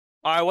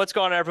All right, what's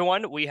going on,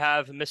 everyone? We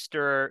have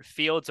Mr.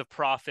 Fields of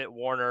Profit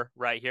Warner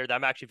right here that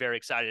I'm actually very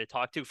excited to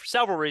talk to for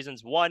several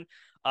reasons. One,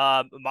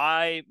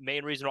 my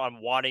main reason why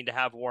I'm wanting to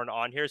have Warren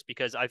on here is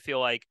because I feel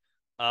like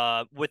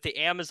with the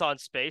Amazon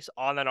space,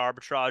 online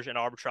arbitrage and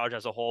arbitrage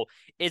as a whole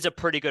is a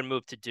pretty good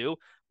move to do.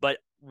 But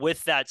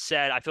with that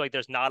said, I feel like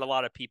there's not a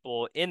lot of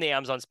people in the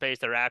Amazon space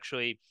that are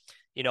actually,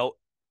 you know,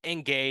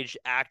 engaged,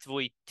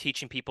 actively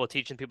teaching people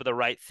the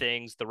right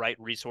things, the right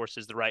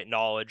resources, the right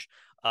knowledge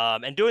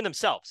and doing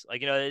themselves.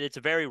 Like, it's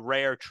a very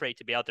rare trait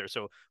to be out there.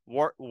 So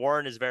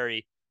Warren is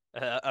very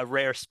a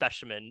rare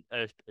specimen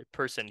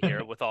person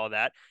here with all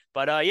that.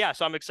 But yeah,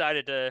 so I'm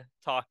excited to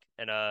talk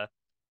and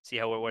see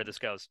how where this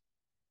goes.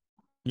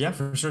 Yeah,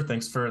 for sure.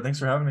 Thanks for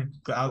having me.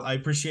 I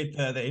appreciate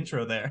the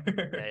intro Yeah,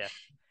 there. yeah.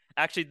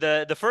 Actually,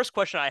 the first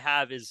question I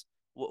have is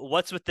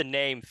what's with the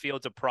name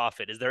Fields of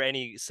Profit? Is there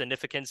any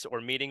significance or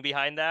meaning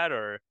behind that,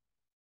 or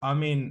I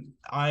mean,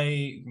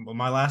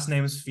 my last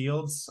name is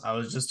Fields. I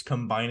was just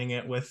combining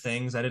it with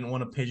things. I didn't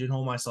want to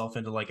pigeonhole myself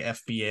into like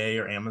FBA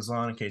or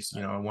Amazon in case,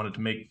 I wanted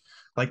to make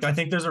like I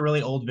think there's a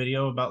really old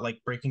video about like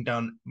breaking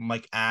down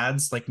like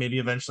ads. Like maybe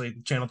eventually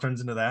the channel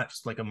turns into that,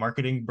 just like a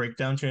marketing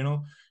breakdown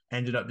channel.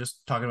 Ended up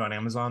just talking about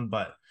Amazon,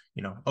 but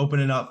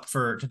opening up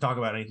for to talk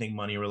about anything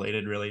money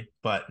related really.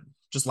 But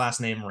just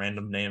last name,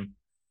 random name.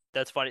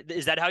 that's funny.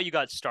 Is that how you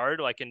got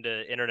started, like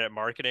into internet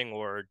marketing,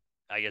 or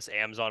I guess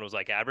Amazon was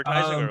like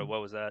advertising, or Um,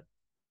 what was that?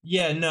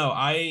 Yeah, no,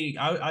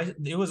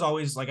 it was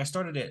always like I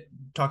started it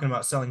talking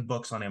about selling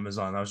books on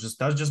Amazon. That was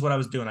just what I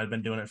was doing. I'd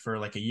been doing it for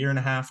like a year and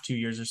a half, 2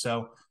 years or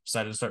so.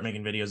 Decided to start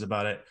making videos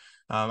about it.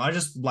 I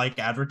just like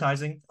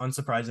advertising,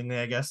 unsurprisingly,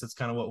 I guess. That's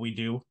kind of what we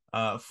do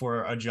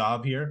for a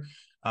job here.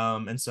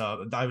 And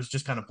so I was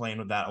just kind of playing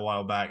with that a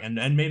while back, and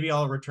maybe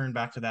I'll return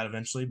back to that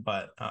eventually.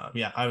 But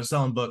yeah, I was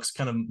selling books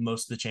kind of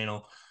most of the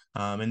channel.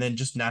 And then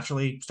just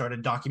naturally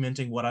started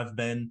documenting what I've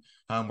been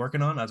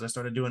working on as I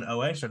started doing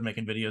OA, started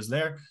making videos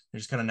there. It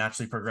just kind of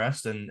naturally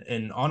progressed.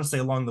 And honestly,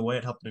 along the way,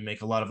 it helped me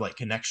make a lot of like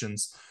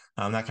connections,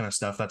 that kind of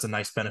stuff. That's a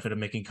nice benefit of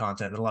making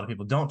content that a lot of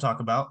people don't talk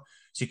about.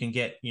 So you can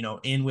get,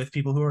 in with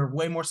people who are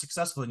way more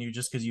successful than you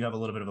just because you have a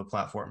little bit of a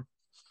platform.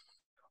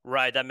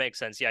 Right, that makes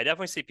sense. Yeah, I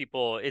definitely see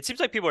people. It seems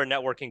like people are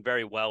networking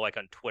very well, like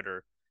on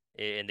Twitter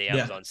in the Yeah.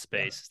 Amazon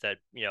space. That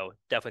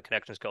definitely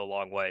connections go a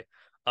long way.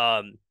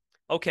 Um,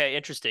 okay,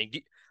 interesting.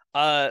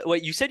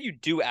 Wait, you said you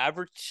do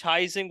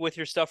advertising with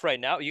your stuff right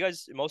now. You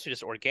guys mostly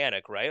just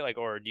organic, right? Like,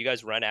 or do you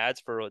guys run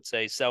ads for, let's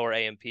say, Seller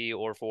AMP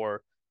or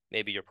for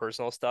maybe your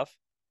personal stuff?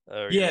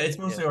 Or Yeah, your it's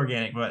yeah. mostly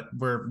organic, but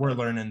we're Okay,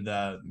 learning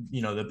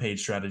the paid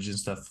strategy and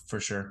stuff for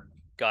sure.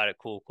 got it.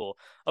 Cool, cool.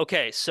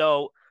 Okay,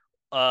 so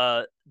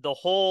the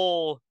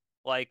whole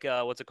like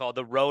what's it called,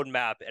 the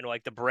roadmap and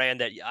like the brand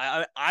that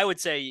I would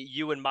say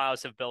you and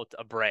Miles have built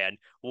a brand.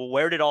 Well,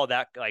 where did all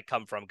that like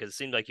come from? Because it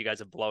seems like you guys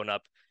have blown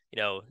up,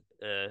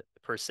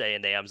 per se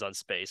in the Amazon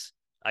space.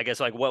 I guess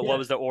like what Yeah.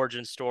 was the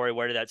origin story?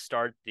 Where did that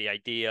start? The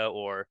idea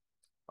or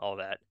all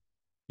that?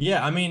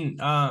 Yeah, I mean,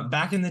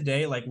 back in the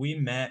day, like we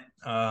met,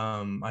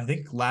 I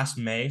think last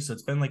May, so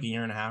it's been like a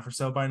year and a half or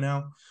so by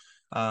now.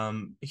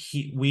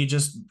 We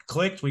just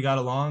clicked, we got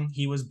along.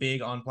 He was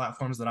big on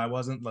platforms that I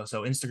wasn't,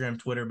 so Instagram,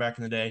 Twitter back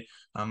in the day.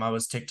 I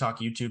was TikTok,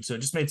 YouTube, so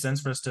it just made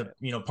sense for us to,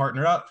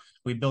 partner up.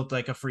 We built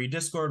like a free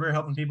Discord. We were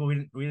helping people. We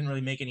didn't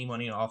really make any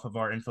money off of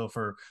our info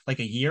for like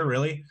a year,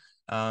 really.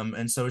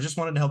 And so we just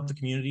wanted to help the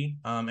community.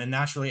 And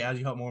naturally, as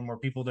you help more and more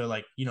people, they're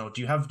like, do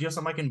you have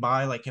something I can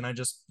buy? Like, can I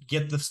just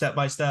get the step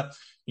by step?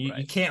 You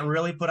Right. can't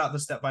really put out the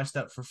step by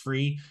step for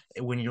free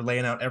when you're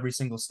laying out every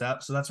single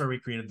step. So that's where we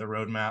created the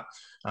roadmap.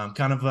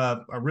 Kind of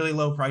a really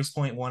low price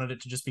point, wanted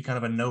it to just be kind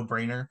of a no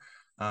brainer.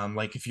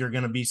 Like if you're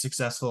going to be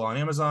successful on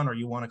Amazon or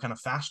you want to kind of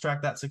fast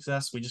track that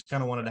success, we just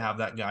kind of wanted to Right. have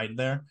that guide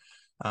there.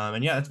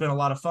 And yeah, it's been a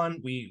lot of fun.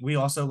 We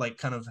also like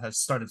kind of has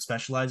started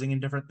specializing in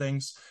different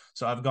things.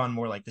 So I've gone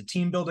more like the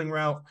team building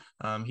route.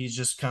 He's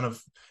just kind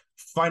of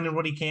finding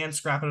what he can,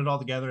 scrapping it all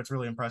together. It's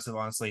really impressive,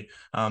 honestly.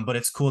 But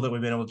it's cool that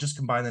we've been able to just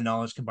combine the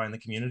knowledge, combine the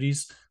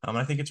communities. And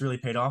I think it's really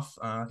paid off.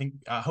 I think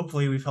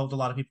hopefully we've helped a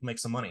lot of people make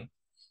some money.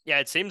 Yeah,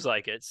 it seems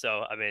like it.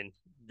 So I mean,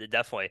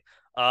 definitely.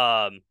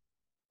 Um,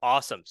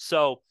 awesome.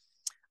 So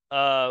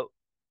uh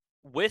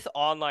with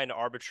online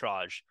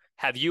arbitrage,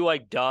 have you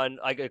like done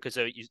like because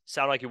you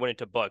sound like you went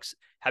into books.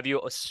 Have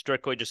you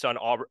strictly just done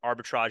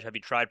arbitrage? Have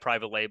you tried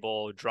private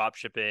label, drop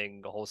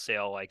shipping,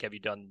 wholesale? Like, have you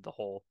done the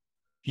whole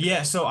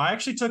Yeah, shebang? so I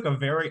actually took a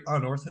very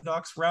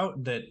unorthodox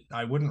route that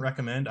I wouldn't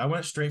recommend. I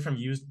went straight from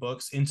used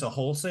books into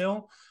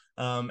wholesale.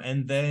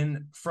 And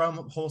then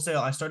from wholesale,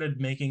 I started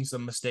making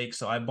some mistakes.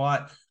 So I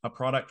bought a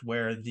product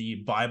where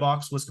the buy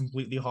box was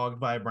completely hogged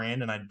by a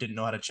brand, and I didn't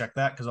know how to check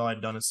that because all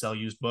I'd done is sell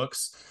used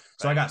books.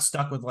 So I Right. got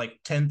stuck with like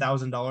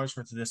 $10,000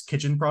 worth of this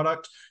kitchen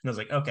product. And I was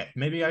like, okay,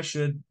 maybe I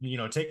should,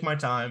 take my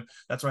time.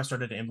 That's where I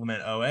started to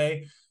implement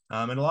OA.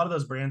 And a lot of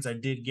those brands I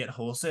did get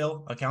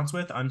wholesale accounts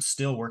with, I'm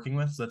still working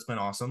with. So that's been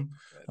awesome.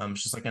 Right.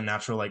 It's just like a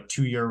natural like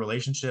 2 year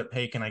relationship.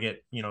 Hey, can I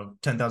get,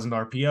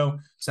 $10,000 PO?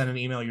 Send an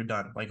email, you're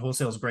done. Like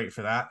wholesale is great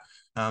for that.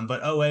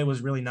 But OA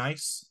was really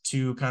nice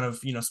to kind of,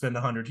 spend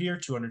 100 here,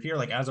 200 here.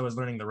 Like as I was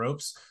learning the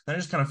ropes, then I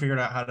just kind of figured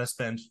out how to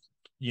spend,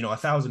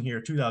 1,000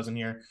 here, 2,000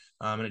 here.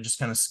 And it just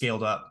kind of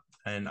scaled up.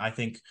 And I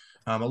think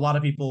a lot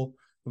of people,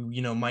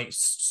 might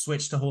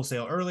switch to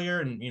wholesale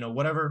earlier and,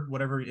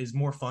 whatever is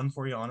more fun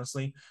for you,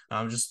 honestly.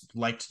 Just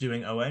liked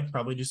doing OA,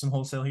 probably do some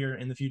wholesale here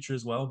in the future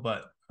as well.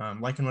 But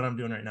liking what I'm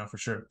doing right now for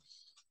sure.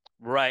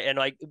 Right. And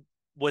like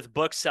with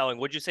book selling,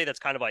 would you say that's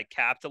kind of like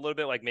capped a little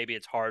bit? Like maybe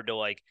it's hard to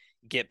like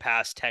get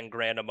past 10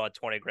 grand a month,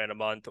 20 grand a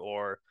month,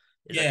 or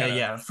is that Yeah, kind of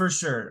yeah, for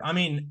sure. I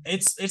mean,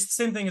 it's the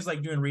same thing as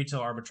like doing retail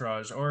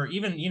arbitrage or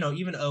even,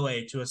 even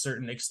OA to a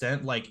certain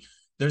extent. Like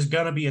there's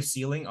gonna be a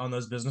ceiling on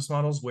those business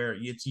models where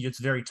it's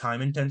very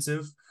time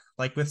intensive.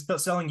 Like with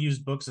selling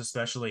used books,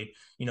 especially,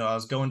 I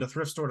was going to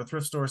thrift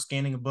store,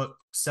 scanning a book,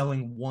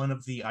 selling one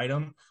of the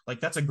item. Like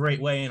that's a great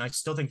way, and I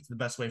still think it's the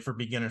best way for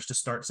beginners to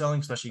start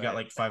selling, especially you got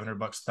right? like $500,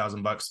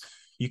 $1,000.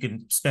 You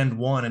can spend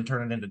one and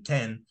turn it into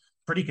 10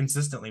 pretty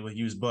consistently with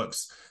used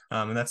books.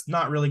 And that's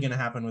not really going to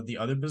happen with the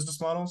other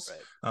business models.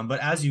 Right. But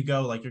as you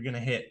go, like you're going to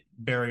hit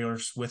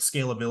barriers with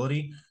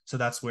scalability. So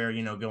that's where,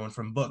 going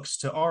from books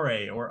to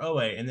RA or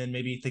OA, and then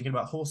maybe thinking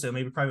about wholesale,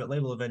 maybe private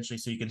label eventually,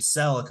 so you can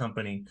sell a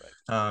company.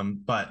 Right.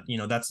 But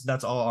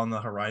that's all on the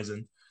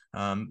horizon.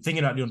 Thinking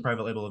about doing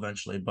private label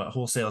eventually, but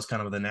wholesale is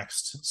kind of the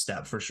next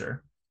step for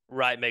sure.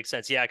 Right, makes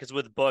sense. Yeah, because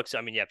with books,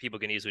 I mean, yeah, people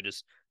can easily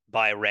just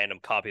buy a random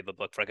copy of a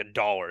book for like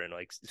 $1 and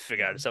like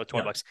figure out Yeah. it's so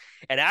 20 Yeah. bucks.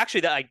 And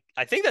actually, that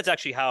I think that's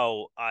actually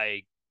how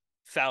I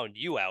found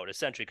you out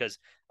essentially because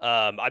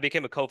I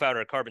became a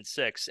co-founder at Carbon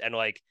Six, and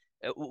like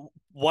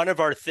one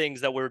of our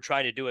things that we were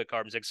trying to do at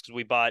Carbon Six because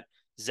we bought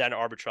Zen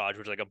Arbitrage,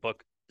 which is like a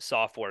book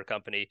software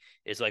company,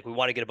 is like we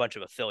want to get a bunch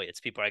of affiliates.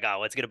 People are like, oh,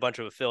 let's get a bunch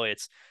of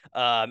affiliates.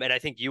 And I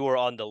think you were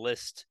on the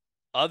list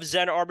of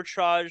Zen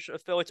Arbitrage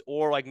affiliates,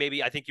 or like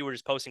maybe I think you were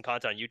just posting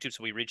content on YouTube,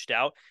 so we reached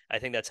out. I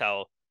think that's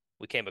how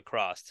we came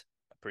across.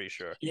 I'm pretty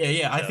sure. Yeah,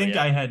 yeah. I So think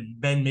yeah, I had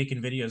been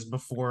making videos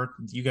before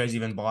you guys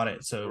even bought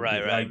it. So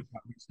right, I right.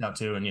 reached out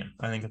too. And yeah,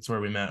 I think that's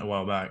where we met a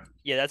while back.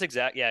 Yeah, that's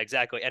exact. Yeah,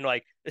 exactly. And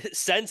like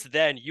since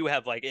then, you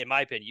have like, in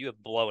my opinion, you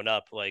have blown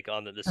up like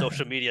on the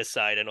social media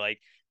side, and like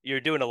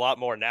you're doing a lot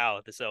more now.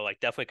 So like,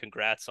 definitely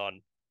congrats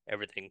on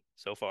everything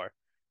so far.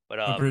 But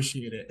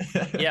Appreciate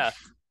it. yeah.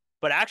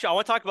 But actually, I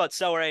want to talk about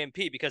Seller AMP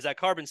because at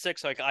Carbon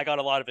Six, like I got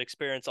a lot of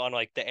experience on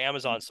like the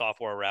Amazon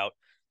software route.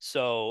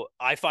 So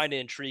I find it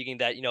intriguing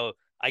that,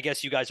 I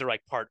guess you guys are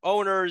like part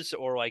owners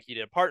or like you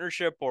did a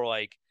partnership or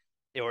like,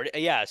 or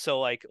yeah. So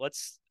like,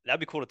 that'd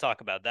be cool to talk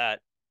about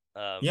that.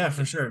 Yeah,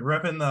 for 'Cause sure.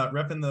 Repping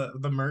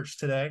the merch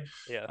today.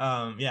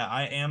 yeah, Yeah,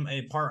 I am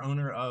a part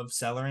owner of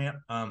Selleramp.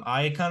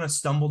 I kind of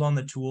stumbled on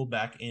the tool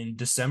back in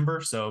December,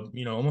 so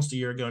almost a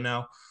year ago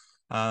now.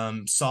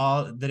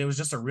 Saw that it was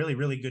just a really,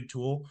 really good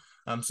tool.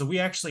 So we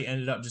actually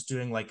ended up just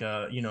doing like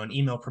an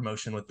email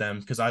promotion with them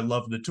because I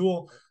loved the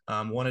tool.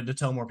 Wanted to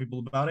tell more people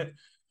about it.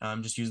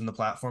 Just using the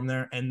platform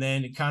there, and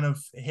then it kind of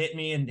hit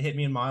me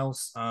and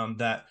Miles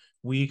that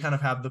we kind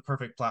of have the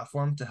perfect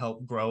platform to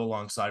help grow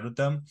alongside with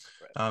them.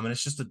 right. And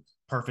it's just a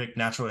perfect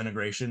natural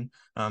integration.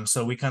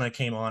 So we kind of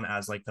came on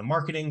as like the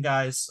marketing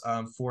guys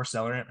for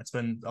Selleramp. It's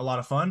been a lot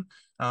of fun.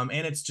 And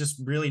it's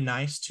just really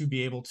nice to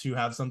be able to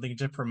have something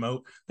to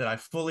promote that I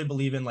fully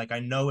believe in. Like I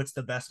know it's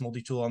the best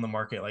multi-tool on the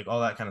market, like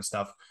all that kind of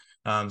stuff.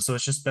 So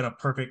it's just been a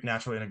perfect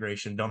natural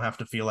integration. Don't have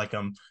to feel like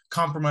I'm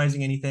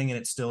compromising anything, and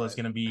it still is Right.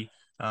 going to be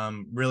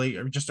really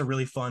just a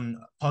really fun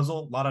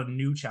puzzle. A lot of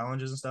new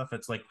challenges and stuff.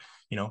 It's like,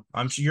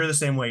 I'm sure you're the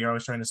same way. You're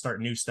always trying to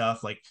start new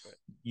stuff, like,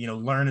 Right.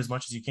 learn as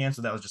much as you can.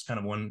 So that was just kind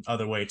of one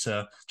other way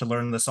to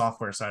learn the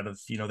software side of,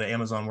 the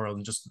Amazon world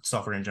and just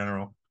software in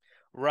general.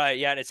 Right.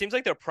 Yeah, and it seems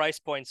like their price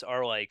points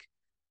are like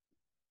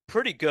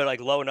pretty good,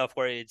 like low enough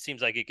where it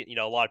seems like it can,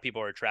 a lot of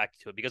people are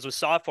attracted to it because with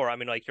software, I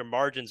mean, like your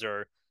margins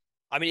are.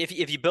 I mean,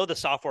 if you build the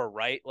software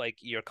right, like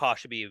your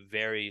cost should be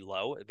very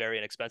low, very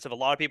inexpensive. A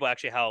lot of people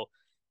actually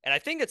and I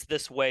think it's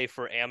this way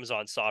for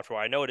Amazon software.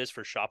 I know it is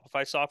for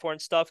Shopify software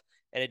and stuff,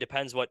 and it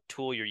depends what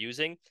tool you're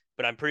using,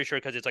 but I'm pretty sure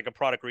because it's like a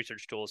product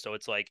research tool, so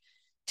it's like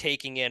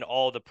taking in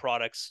all the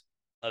products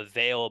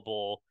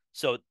available.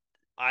 So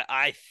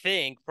I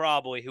think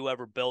probably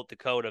whoever built the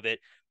code of it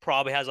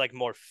probably has like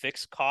more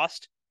fixed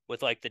cost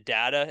with like the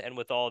data and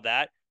with all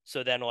that.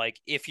 So then, like,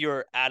 if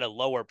you're at a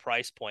lower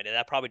price point, and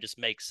that probably just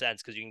makes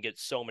sense because you can get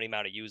so many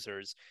amount of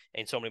users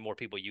and so many more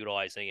people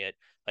utilizing it.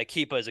 Like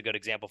Keepa is a good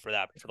example for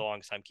that. But for the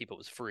longest time, Keepa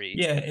was free,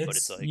 Yeah, but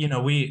it's it's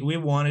like, we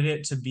wanted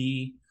it to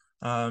be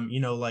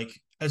like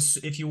as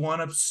if you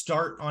want to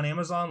start on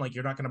Amazon, like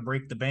you're not going to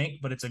break the bank,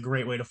 but it's a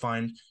great way to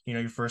find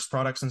your first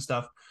products and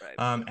stuff.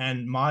 right,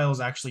 And Miles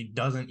actually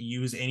doesn't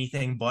use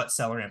anything but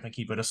Selleramp and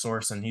keep it a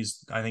source, and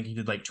I think he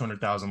did like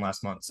 200,000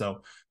 last month,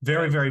 so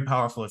very right. very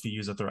powerful if you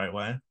use it the right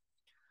way.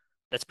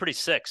 That's pretty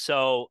sick.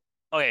 So,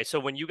 okay, so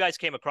when you guys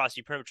came across,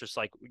 you pretty much just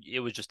like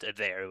it was just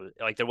there.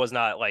 Like there was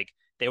not like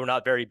they were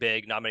not very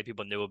big. Not many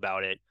people knew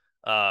about it.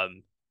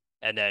 Um,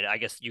 and then I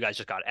guess you guys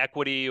just got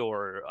equity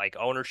or like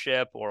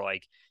ownership or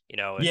like,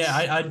 Yeah, it's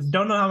I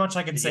don't know how much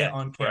I can say yeah,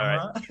 on right,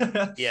 right.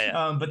 camera, Yeah,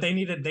 yeah. but they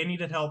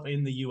needed help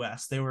in the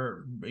U.S. They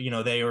were,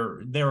 they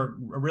were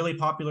really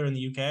popular in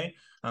the UK.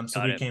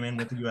 So Got we it. came in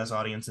with the U.S.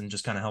 audience and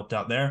just kind of helped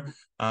out there.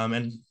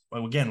 And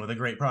again, with a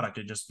great product,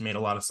 it just made a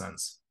lot of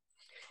sense.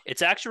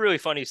 It's actually really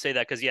funny you say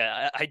that because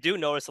yeah, I do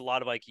notice a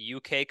lot of like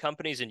UK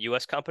companies and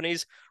US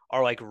companies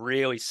are like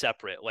really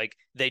separate. Like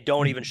they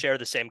don't even Mhm. share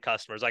the same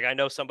customers. Like I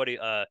know somebody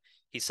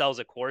he sells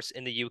a course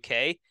in the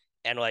UK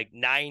and like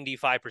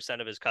 95%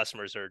 of his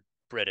customers are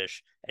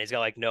British and he's got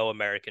like no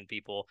American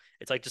people.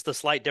 It's like just the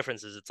slight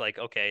differences. It's like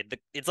okay,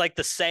 it's like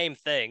the same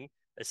thing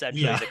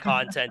essentially, Yeah. the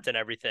content and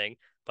everything.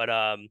 But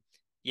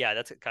yeah,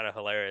 that's kind of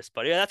hilarious.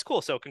 But yeah, that's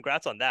cool. So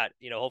congrats on that.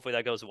 Hopefully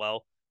that goes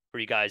well for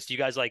you guys. Do you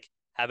guys like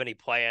have any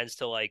plans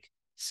to like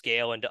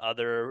scale into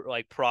other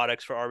like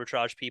products for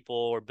arbitrage people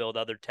or build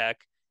other tech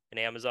in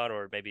Amazon,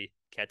 or maybe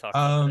can't talk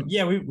about that?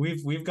 Yeah,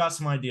 we've got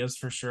some ideas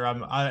for sure.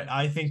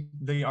 I think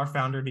our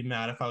founder would be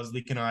mad if I was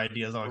leaking our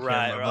ideas on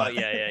Right. camera, Oh, but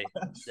yeah, yeah.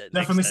 That makes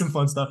definitely some sense.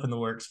 fun stuff in the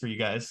works for you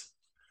guys.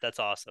 That's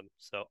awesome.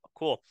 So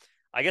cool.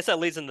 I guess that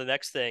leads into the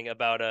next thing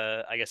about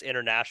I guess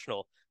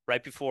international.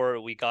 Right before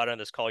we got on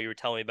this call, you were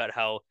telling me about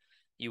how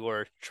you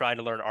were trying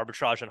to learn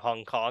arbitrage in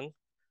Hong Kong.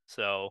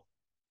 So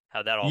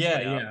how'd that all Yeah,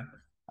 play out? yeah.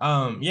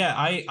 Yeah,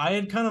 I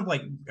had kind of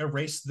like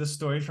erased this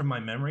story from my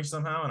memory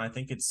somehow, and I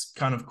think it's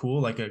kind of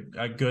cool, like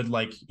a good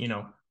like,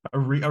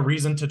 a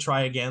reason to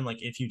try again,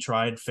 like if you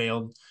tried,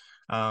 failed.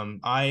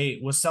 I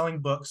was selling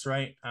books,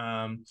 right?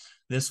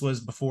 This was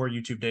before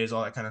YouTube days,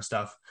 all that kind of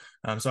stuff.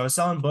 So I was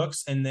selling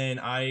books, and then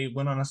I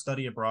went on a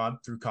study abroad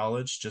through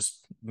college.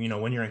 Just,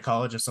 when you're in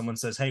college, if someone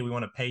says, "Hey, we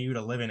want to pay you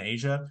to live in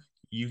Asia,"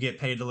 you get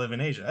paid to live in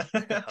Asia.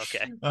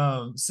 Okay.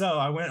 So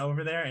I went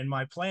over there, and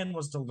my plan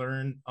was to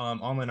learn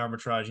online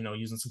arbitrage,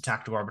 using some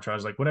tactical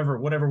arbitrage, like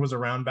whatever was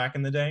around back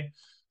in the day.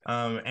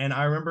 And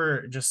I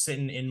remember just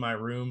sitting in my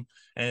room,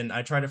 and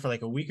I tried it for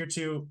like a week or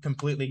two,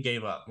 completely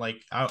gave up.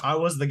 Like I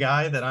was the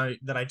guy that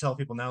I tell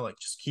people now, like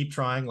just keep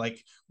trying,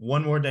 like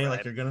one more day, like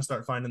Right. you're gonna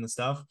start finding the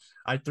stuff.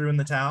 I threw in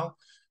the towel.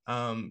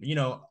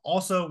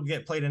 Also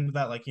get played into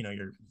that, like,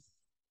 you're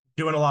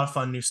doing a lot of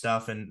fun new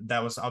stuff, and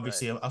that was Right.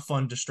 obviously a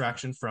fun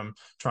distraction from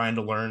trying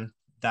to learn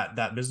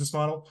that business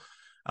model.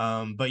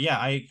 But yeah,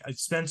 I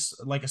spent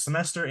like a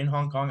semester in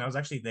Hong Kong. I was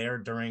actually there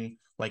during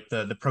like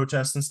the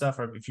protests and stuff,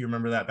 if you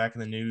remember that back in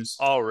the news.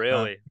 Oh, um,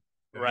 really?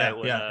 Right. yeah,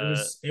 When yeah,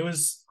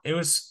 it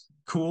was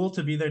cool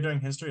to be there during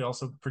history,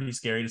 also pretty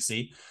scary to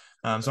see.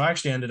 So I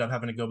actually ended up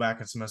having to go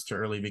back a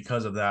semester early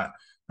because of that.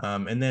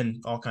 And then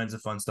all kinds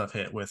of fun stuff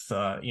hit with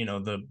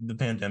the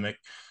pandemic.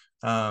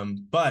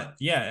 But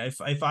yeah,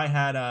 if I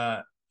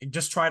had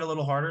just tried a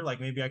little harder, like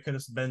maybe I could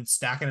have been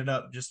stacking it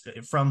up just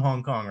from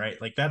Hong Kong, right?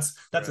 Like that's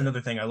right.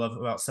 another thing I love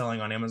about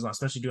selling on Amazon,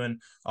 especially doing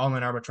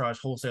online arbitrage,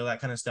 wholesale,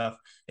 that kind of stuff.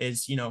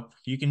 Is,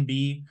 you can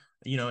be,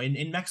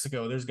 in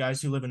Mexico, there's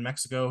guys who live in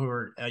Mexico who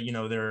are,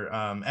 they're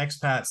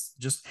expats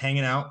just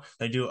hanging out.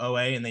 They do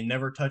OA and they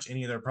never touch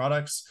any of their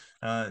products.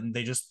 And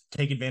they just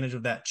take advantage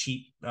of that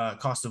cheap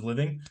cost of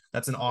living.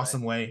 That's an Right.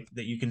 awesome way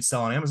that you can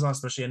sell on Amazon,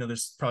 especially I know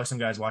there's probably some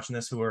guys watching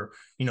this who are,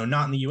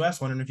 not in the US,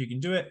 wondering if you can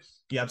do it.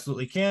 You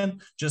absolutely can.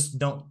 Just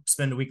don't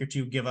spend a week or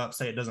two, give up,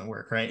 say it doesn't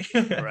work, right?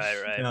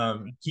 Right. Right.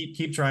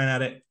 Keep trying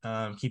at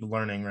it, keep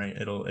learning, right?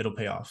 It'll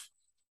pay off.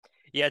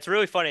 Yeah, it's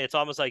really funny. It's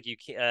almost like you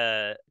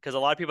can, because a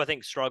lot of people I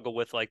think struggle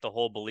with like the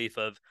whole belief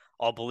of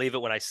I'll believe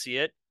it when I see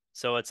it.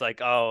 So it's like,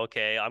 oh,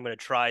 okay, I'm gonna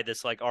try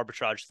this like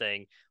arbitrage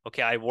thing.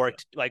 Okay, I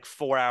worked like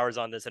 4 hours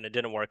on this and it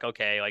didn't work.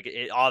 Okay, like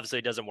it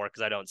obviously doesn't work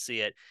because I don't see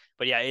it.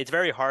 But yeah, it's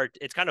very hard.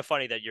 It's kind of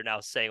funny that you're now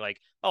saying like,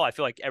 oh, I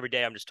feel like every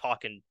day I'm just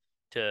talking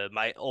to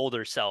my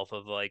older self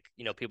of like,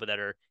 people that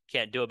are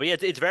can't do it. But yeah,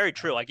 it's very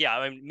true. Like, yeah,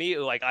 I mean, me,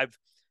 like I've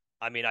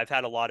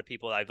had a lot of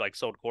people I've like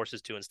sold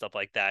courses to and stuff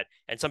like that.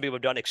 And some people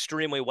have done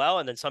extremely well.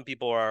 And then some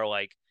people are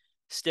like,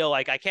 still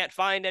like, I can't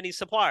find any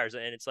suppliers.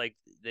 And it's like,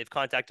 they've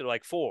contacted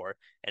like four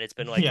and it's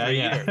been like Yeah, 3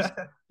 years. yeah.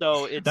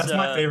 So it's, That's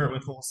my favorite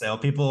with wholesale.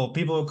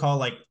 People call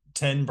like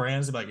 10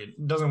 brands, like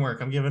it doesn't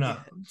work, I'm giving yeah,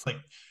 up. It's like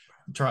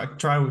try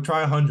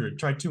 100,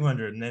 try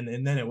 200,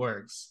 and then it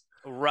works.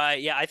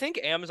 right. Yeah. I think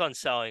Amazon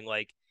selling,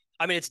 like,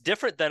 I mean, it's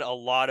different than a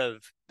lot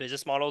of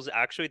business models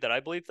actually that I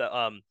believe that,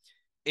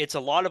 it's a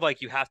lot of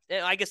like you have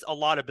I guess a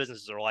lot of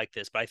businesses are like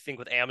this, but I think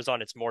with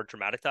Amazon it's more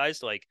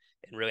dramatized, like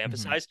and really Mhm.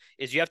 emphasized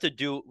is you have to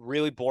do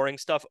really boring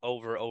stuff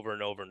over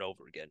and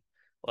over again.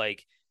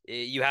 Like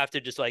you have to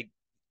just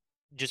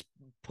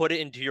put it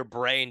into your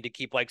brain to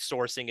keep like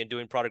sourcing and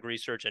doing product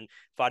research and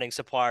finding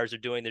suppliers or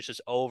doing this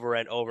just over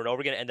and over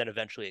again, and then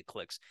eventually it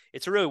clicks.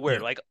 It's really weird.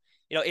 Yeah. Like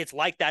it's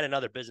like that in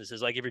other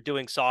businesses. Like if you're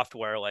doing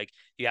software, like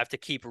you have to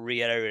keep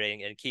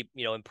reiterating and keep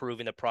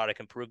improving the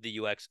product, improve the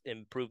UX,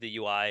 improve the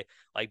UI,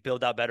 like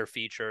build out better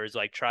features,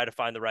 like try to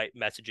find the right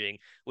messaging.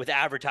 With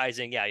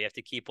advertising, yeah, you have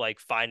to keep like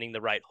finding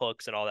the right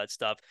hooks and all that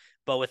stuff.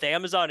 But with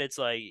Amazon, it's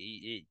like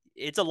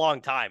it's a long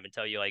time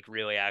until you like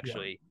really Yeah.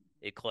 actually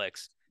it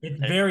clicks. It's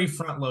And very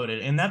front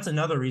loaded. And that's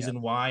another yeah,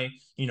 reason why,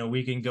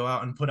 we can go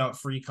out and put out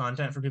free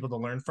content for people to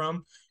learn from.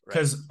 right,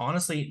 Because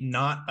honestly,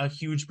 not a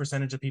huge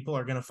percentage of people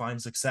are going to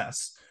find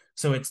success.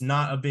 So it's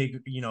not a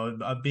big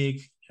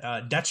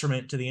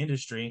detriment to the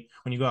industry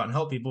when you go out and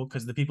help people,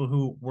 because the people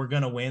who were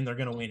going to win, they're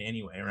going to win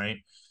anyway, right?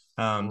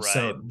 right.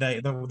 So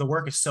the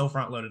work is so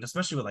front loaded,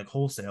 especially with like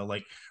wholesale.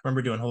 Like,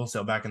 remember doing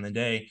wholesale back in the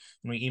day,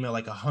 and we email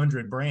like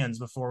 100 brands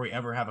before we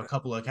ever have a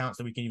couple of accounts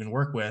that we can even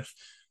work with.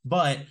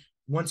 But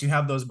once you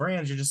have those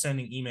brands, you're just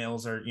sending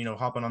emails or,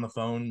 hopping on the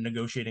phone,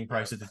 negotiating Yeah.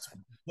 prices. It's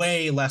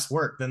way less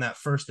work than that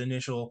first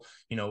initial,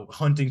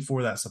 hunting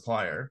for that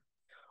supplier.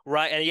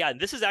 Right. And yeah,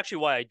 this is actually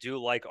why I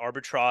do like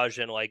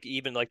arbitrage and like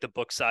even like the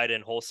book side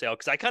and wholesale,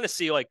 because I kind of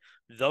see like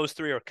those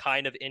three are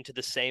kind of into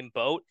the same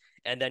boat.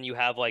 And then you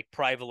have like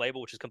private label,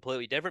 which is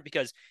completely different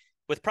because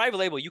with private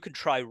label, you can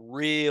try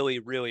really,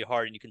 really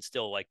hard and you can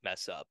still like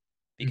mess up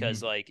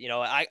because Mm-hmm.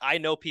 like, I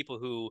know people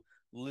who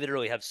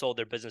literally have sold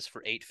their business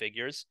for 8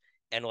 figures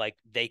and like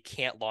they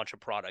can't launch a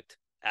product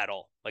at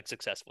all, like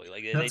successfully.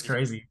 Like they That's just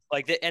crazy.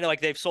 and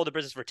like they've sold their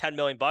business for 10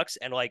 million bucks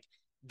and like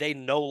they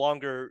no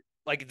longer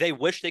like they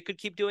wish they could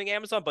keep doing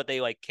Amazon, but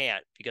they like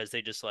can't because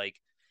they just like,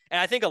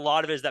 and I think a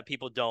lot of it is that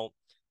people don't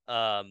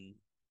um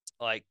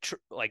like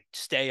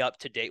stay up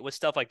to date with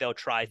stuff. Like they'll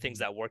try things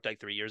that worked like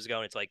 3 years ago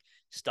and it's like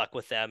stuck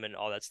with them and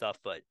all that stuff.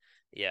 But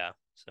yeah,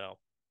 so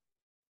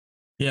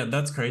Yeah,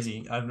 that's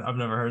crazy. I've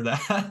never heard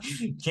that.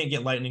 Can't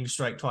get lightning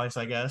strike twice,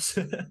 I guess.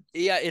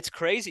 yeah, it's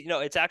crazy.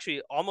 It's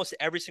actually almost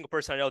every single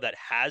person I know that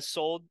has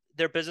sold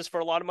their business for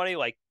a lot of money,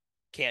 like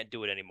can't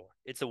do it anymore.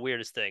 It's the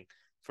weirdest thing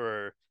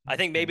for, I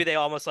think maybe they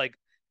almost like,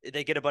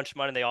 they get a bunch of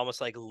money and they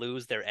almost like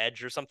lose their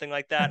edge or something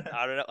like that.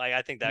 I don't know. Like,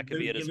 I think that could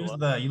be it You as lose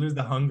well.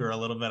 the hunger a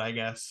little bit, I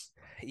guess.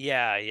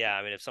 Yeah. Yeah.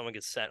 I mean, if someone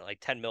gets sent like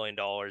 $10 million,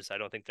 I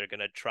don't think they're going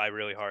to try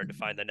really hard to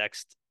find the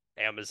next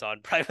Amazon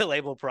private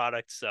label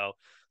product. So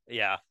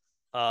yeah.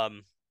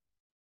 Um,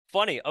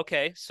 Funny.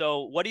 Okay.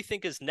 So what do you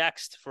think is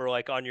next for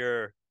like on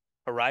your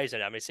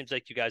horizon? I mean, it seems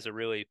like you guys are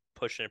really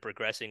pushing and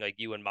progressing, like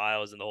you and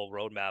Miles and the whole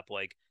roadmap.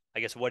 Like, I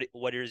guess what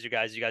is you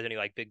guys any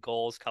like big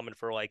goals coming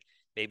for like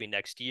maybe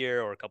next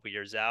year or a couple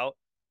years out?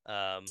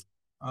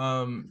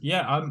 Um,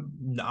 Yeah,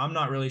 I'm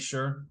not really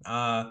sure.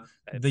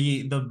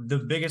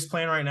 The biggest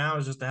plan right now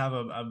is just to have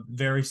a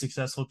very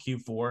successful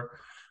Q4.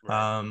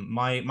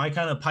 right. My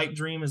kind of pipe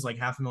dream is like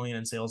 500,000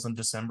 in sales in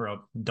December. I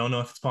don't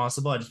know if it's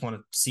possible. I just want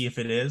to see if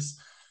it is.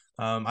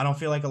 I don't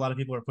feel like a lot of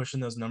people are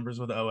pushing those numbers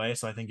with OA,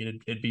 so I think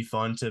it'd be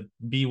fun to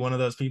be one of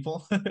those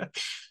people.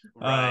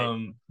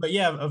 Right. But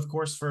yeah, of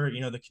course, for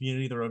the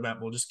community, the roadmap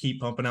will just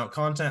keep pumping out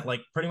content.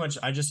 Like, pretty much,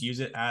 I just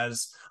use it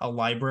as a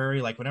library.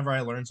 Like, whenever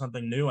I learn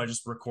something new, I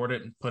just record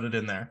it and put it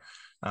in there.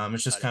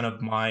 It's just Got it. kind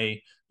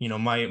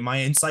of my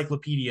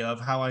encyclopedia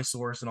of how I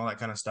source and all that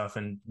kind of stuff,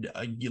 and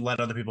you let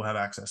other people have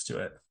access to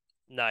it.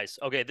 Nice.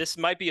 Okay, this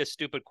might be a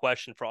stupid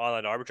question for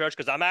online arbitrage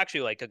because I'm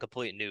actually like a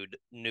complete noob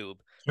to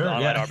Sure,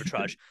 online yeah.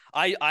 arbitrage.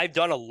 I've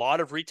done a lot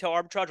of retail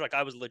arbitrage. Like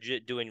I was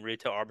legit doing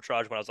retail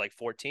arbitrage when I was like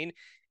 14,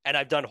 and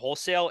I've done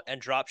wholesale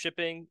and drop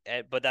shipping.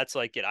 But that's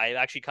like it. I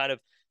actually kind of,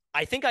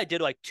 I think I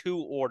did like 2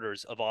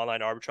 orders of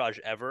online arbitrage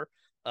ever.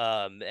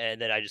 And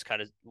then I just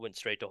kind of went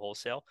straight to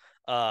wholesale.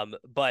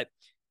 But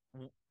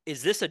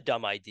is this a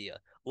dumb idea?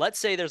 Let's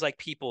say there's like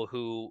people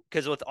who,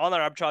 because with online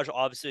arbitrage,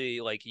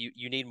 obviously like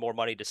you need more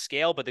money to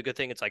scale, but the good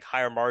thing it's like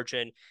higher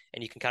margin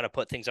and you can kind of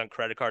put things on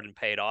credit card and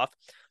pay it off.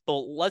 But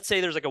let's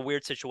say there's like a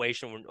weird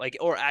situation when like,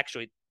 or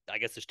actually, I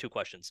guess there's 2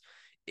 questions.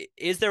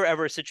 Is there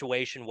ever a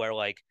situation where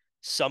like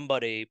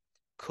somebody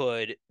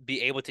could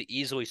be able to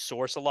easily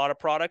source a lot of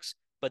products,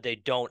 but they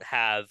don't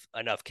have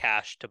enough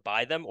cash to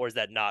buy them, or is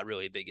that not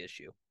really a big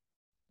issue?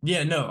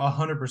 Yeah, no,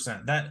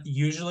 100%. That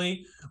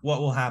usually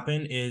what will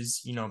happen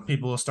is,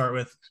 people will start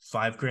with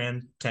 5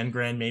 grand, 10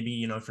 grand,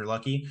 maybe, if you're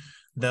lucky.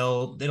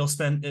 They'll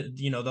spend,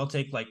 they'll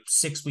take like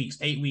 6 weeks,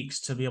 8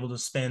 weeks to be able to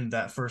spend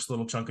that first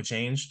little chunk of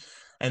change.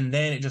 And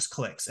then it just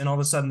clicks. And all of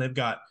a sudden they've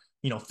got,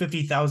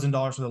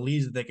 $50,000 for the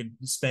leads that they could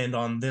spend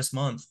on this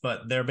month,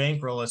 but their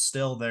bankroll is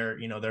still their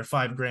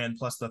 5 grand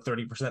plus the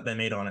 30% they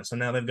made on it. So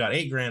now they've got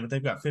 8 grand, but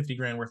they've got 50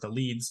 grand worth of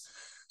leads.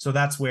 So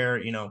that's where,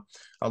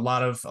 a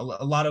lot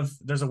of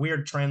there's a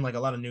weird trend. Like, a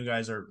lot of new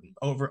guys are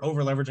over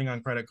leveraging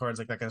on credit cards,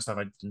 like that kind of stuff.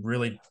 I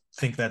really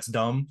think that's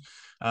dumb.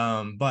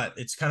 But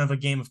it's kind of a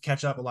game of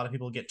catch up. A lot of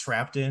people get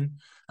trapped in.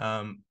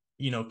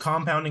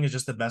 Compounding is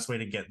just the best way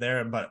to get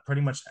there. But pretty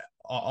much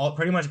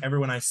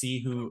everyone I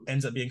see who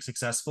ends up being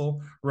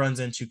successful runs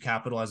into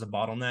capital as a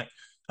bottleneck.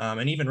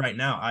 And even right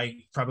now,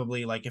 I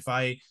probably, like, if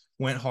I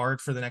went hard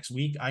for the next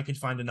week, I could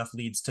find enough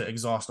leads to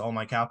exhaust all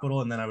my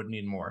capital, and then I would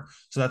need more.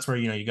 So that's where,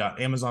 you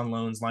got Amazon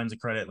loans, lines of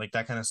credit, like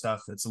that kind of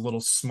stuff. It's a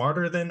little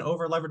smarter than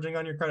over leveraging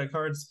on your credit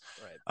cards.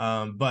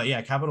 Right. But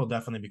yeah, capital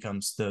definitely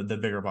becomes the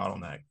bigger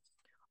bottleneck.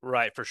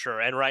 Right, for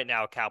sure. And right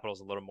now, capital is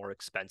a little more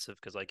expensive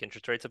because like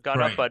interest rates have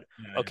gone up. Right. But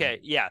Yeah. okay,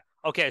 yeah,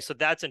 okay, so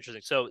that's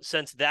interesting. So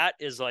since that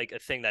is like a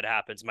thing that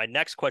happens, my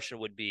next question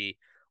would be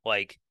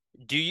like,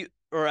 do you,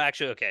 or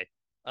actually, okay,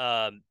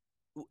 um,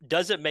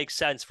 does it make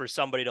sense for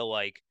somebody to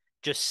like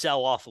just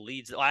sell off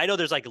leads? I know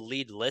there's like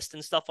lead list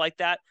and stuff like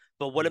that,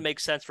 but would it make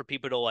sense for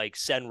people to like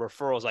send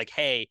referrals like,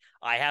 hey,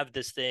 I have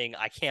this thing,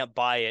 I can't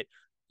buy it,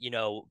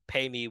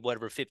 pay me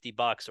whatever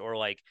 $50 or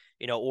like,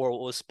 or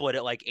we'll split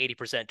it like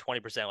 80%,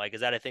 20%. Like,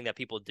 is that a thing that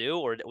people do,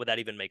 or would that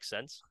even make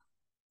sense?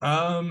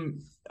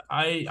 Um,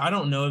 I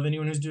don't know of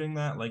anyone who's doing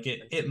that. Like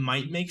it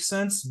might make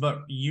sense,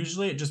 but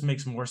usually it just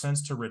makes more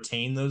sense to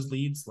retain those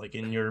leads, like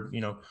in your,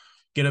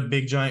 get a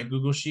big giant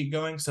Google sheet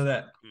going so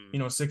that,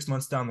 Hmm. 6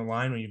 months down the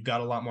line when you've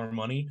got a lot more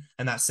money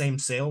and that same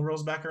sale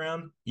rolls back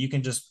around, you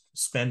can just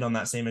spend on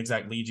that same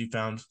exact lead you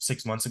found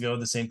 6 months ago,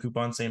 the same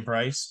coupon, same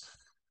price.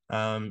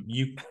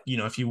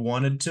 If you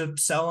wanted to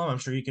sell them, I'm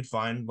sure you could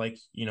find like,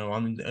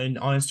 on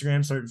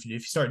Instagram, start if you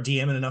start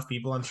DMing enough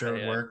people, I'm sure it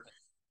would Yeah, work.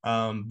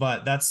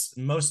 But that's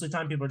most of the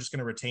time people are just going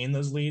to retain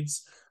those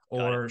leads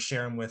got it. or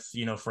share them with,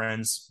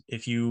 friends.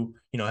 If you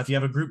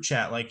have a group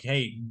chat, like,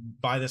 hey,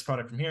 buy this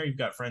product from here, you've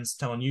got friends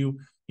telling you,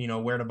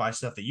 where to buy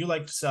stuff that you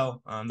like to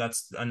sell.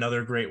 That's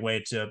another great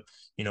way to,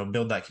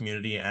 build that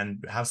community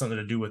and have something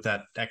to do with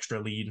that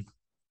extra lead.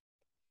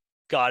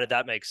 Got it.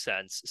 That makes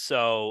sense.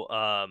 So,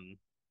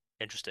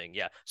 interesting.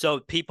 Yeah. So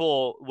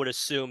people would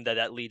assume that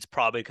that leads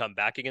probably come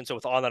back again. So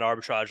with online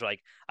arbitrage,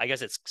 like I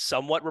guess it's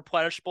somewhat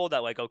replenishable.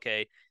 That like,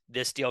 okay,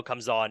 this deal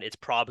comes on, it's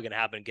probably going to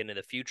happen again in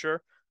the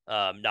future.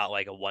 Not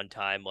like a one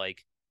time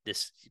like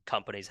this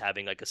company's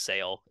having like a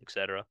sale,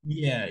 etc.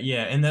 Yeah,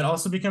 yeah. And that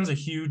also becomes a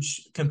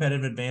huge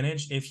competitive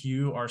advantage if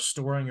you are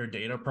storing your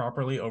data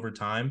properly over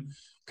time.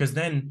 Because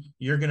then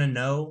you're going to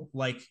know,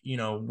 like,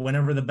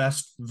 whenever the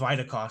best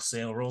Vitacost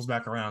sale rolls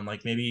back around,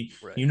 like maybe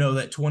Right. you know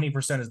that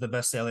 20% is the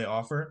best sale they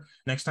offer.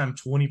 Next time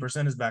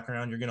 20% is back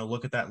around, you're going to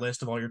look at that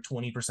list of all your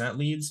 20%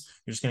 leads.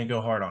 You're just going to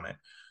go hard on it.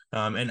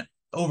 And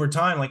over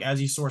time, like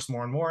as you source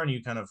more and more and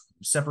you kind of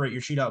separate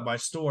your sheet out by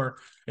store,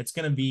 it's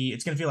gonna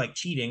feel like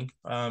cheating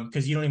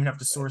because you don't even have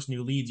to Right. source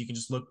new leads. You can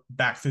just look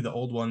back through the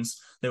old ones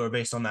that were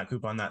based on that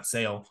coupon, that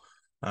sale.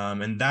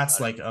 And that's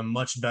Got it. like a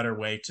much better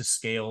way to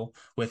scale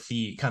with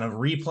the kind of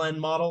replen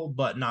model,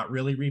 but not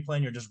really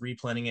replen. You're just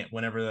replenning it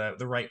whenever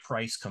the right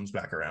price comes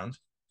back around.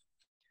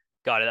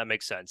 Got it. That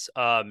makes sense.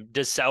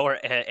 Does Seller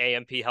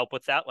AMP help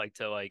with that? Like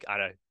to like, I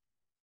don't know,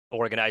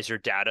 organize your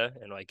data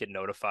and like get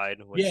notified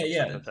when Yeah, something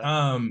yeah. like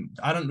that?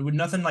 I don't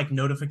nothing like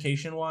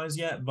notification wise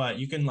yet, but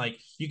you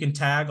can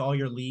tag all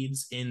your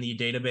leads in the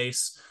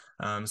database.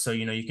 So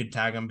you could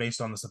tag them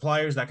based on the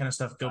suppliers, that kind of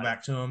stuff, go Got it.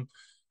 back to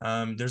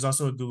them. There's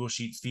also a Google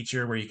Sheets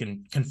feature where you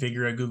can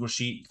configure a Google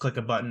Sheet, click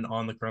a button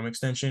on the Chrome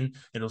extension,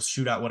 it'll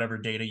shoot out whatever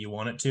data you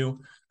want it to.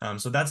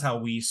 So that's how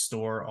we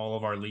store all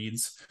of our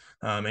leads.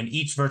 And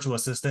each virtual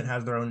assistant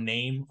has their own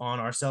name on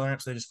our seller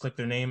app. So they just click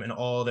their name and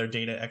all their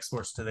data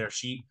exports to their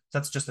sheet. So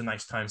that's just a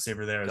nice time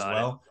saver there as Got it.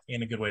 well,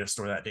 and a good way to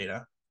store that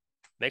data.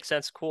 Makes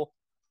sense. Cool.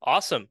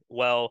 Awesome.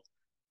 Well,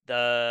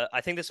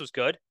 I think this was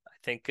good. I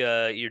think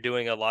you're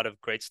doing a lot of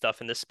great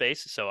stuff in this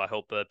space. So I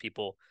hope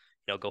people,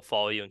 go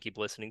follow you and keep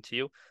listening to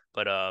you.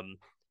 But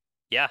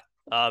yeah.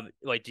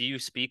 Like, do you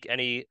speak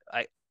any?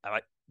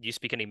 Do you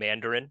speak any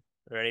Mandarin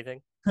or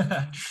anything?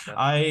 No.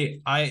 I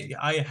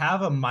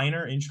have a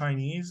minor in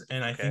Chinese,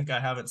 and I Okay. think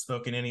I haven't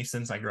spoken any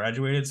since I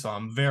graduated, so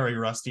I'm very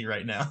rusty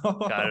right now.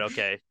 Got it.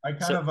 Okay. I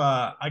kind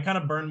So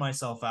of burned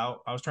myself out.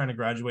 I was trying to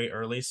graduate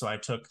early, so I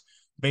took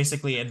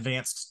basically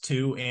advanced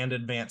two and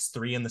advanced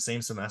three in the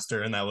same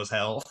semester, and that was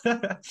hell.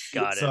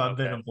 got So it. I've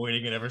been Okay.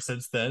 avoiding it ever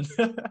since then.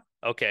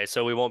 Okay.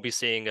 So we won't be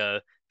seeing a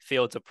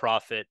Field to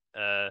Profit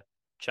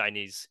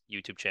Chinese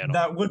YouTube channel.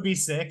 That would be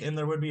sick, and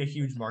there would be a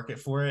huge market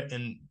for it,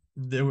 and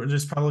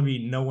there's probably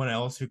be no one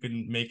else who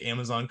can make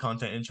Amazon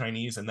content in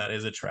Chinese, and that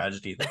is a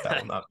tragedy that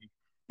will not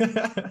be.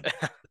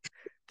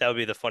 That would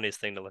be the funniest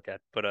thing to look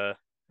at. But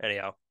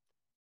anyhow.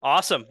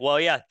 Awesome. Well,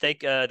 yeah,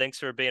 thanks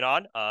for being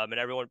on. And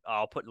everyone,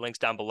 I'll put links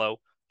down below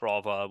for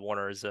all of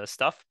Warner's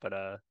stuff, but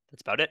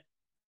that's about it.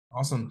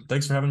 Awesome.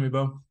 Thanks for having me,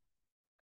 Bo.